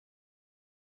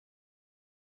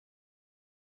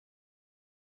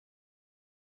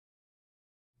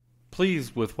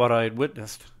Pleased with what I had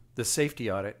witnessed, the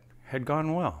safety audit had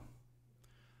gone well.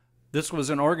 This was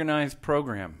an organized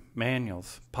program,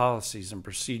 manuals, policies, and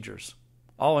procedures,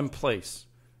 all in place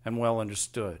and well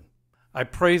understood. I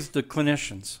praised the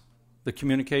clinicians, the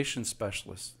communication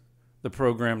specialists, the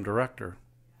program director,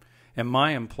 and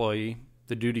my employee,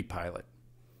 the duty pilot.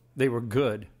 They were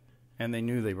good, and they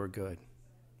knew they were good.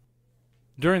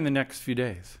 During the next few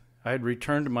days, I had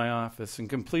returned to my office and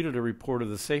completed a report of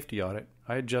the safety audit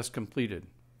I had just completed.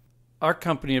 Our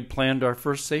company had planned our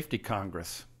first safety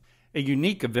congress, a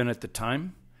unique event at the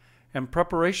time, and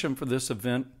preparation for this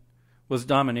event was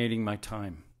dominating my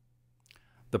time.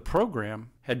 The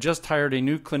program had just hired a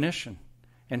new clinician,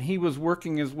 and he was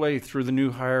working his way through the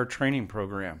new hire training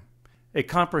program, a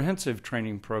comprehensive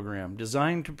training program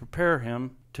designed to prepare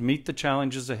him to meet the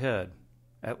challenges ahead,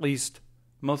 at least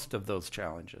most of those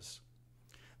challenges.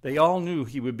 They all knew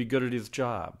he would be good at his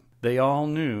job. They all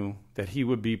knew that he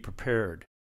would be prepared.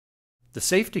 The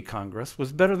Safety Congress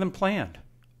was better than planned.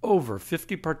 Over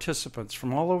 50 participants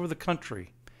from all over the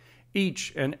country,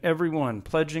 each and every one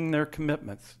pledging their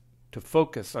commitments to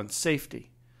focus on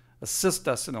safety, assist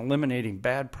us in eliminating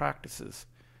bad practices,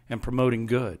 and promoting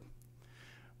good.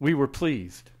 We were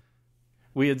pleased.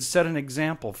 We had set an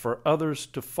example for others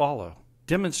to follow,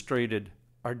 demonstrated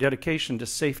our dedication to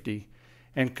safety,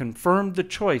 and confirmed the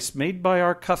choice made by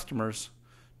our customers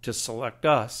to select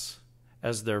us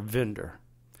as their vendor.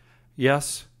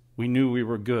 Yes, we knew we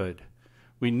were good.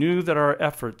 We knew that our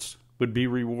efforts would be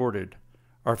rewarded.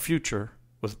 Our future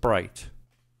was bright.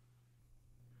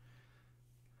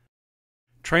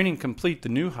 Training complete, the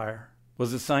new hire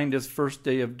was assigned his first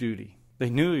day of duty. They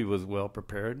knew he was well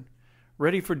prepared,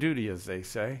 ready for duty, as they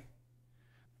say.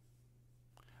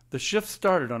 The shift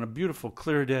started on a beautiful,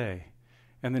 clear day,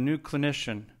 and the new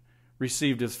clinician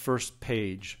received his first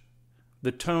page,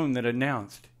 the tone that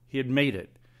announced he had made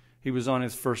it. He was on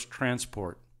his first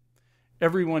transport.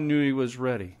 Everyone knew he was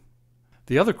ready.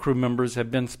 The other crew members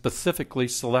had been specifically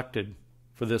selected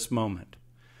for this moment.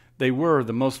 They were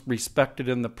the most respected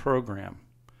in the program.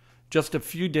 Just a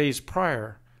few days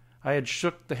prior, I had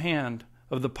shook the hand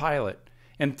of the pilot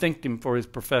and thanked him for his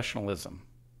professionalism.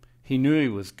 He knew he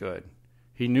was good.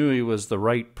 He knew he was the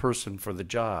right person for the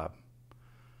job.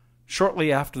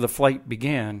 Shortly after the flight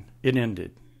began, it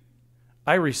ended.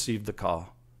 I received the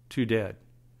call, 2 dead,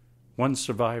 1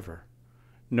 survivor,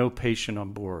 no patient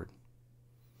on board.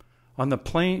 On the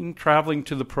plane traveling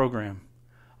to the program,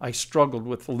 I struggled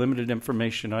with the limited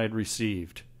information I had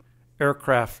received.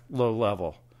 Aircraft low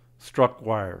level, struck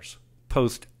wires,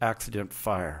 post-accident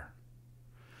fire.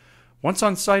 Once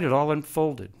on site, it all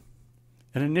unfolded.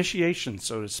 An initiation,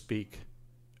 so to speak,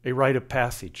 a rite of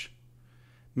passage.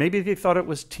 Maybe they thought it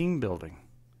was team building.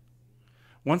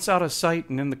 Once out of sight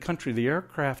and in the country, the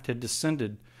aircraft had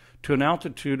descended to an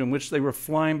altitude in which they were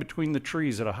flying between the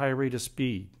trees at a high rate of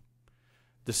speed.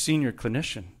 The senior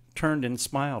clinician turned and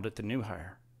smiled at the new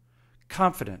hire,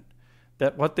 confident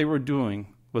that what they were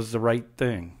doing was the right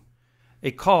thing.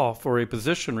 A call for a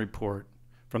position report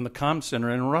from the comm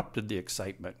center interrupted the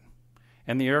excitement,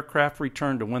 and the aircraft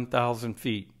returned to 1,000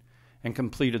 feet and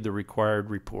completed the required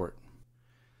report.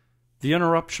 The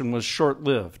interruption was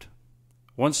short-lived.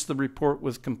 Once the report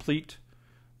was complete,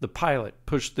 the pilot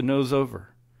pushed the nose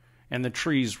over, and the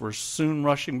trees were soon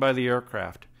rushing by the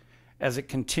aircraft as it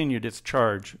continued its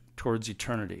charge towards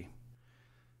eternity.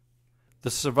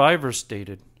 The survivor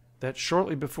stated that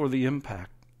shortly before the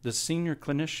impact, the senior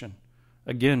clinician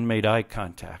again made eye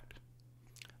contact.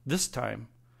 This time,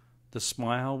 the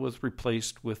smile was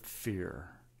replaced with fear.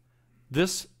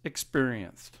 This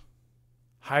experienced,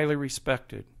 highly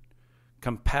respected,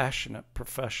 compassionate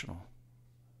professional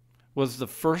was the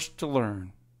first to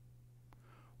learn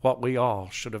what we all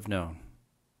should have known.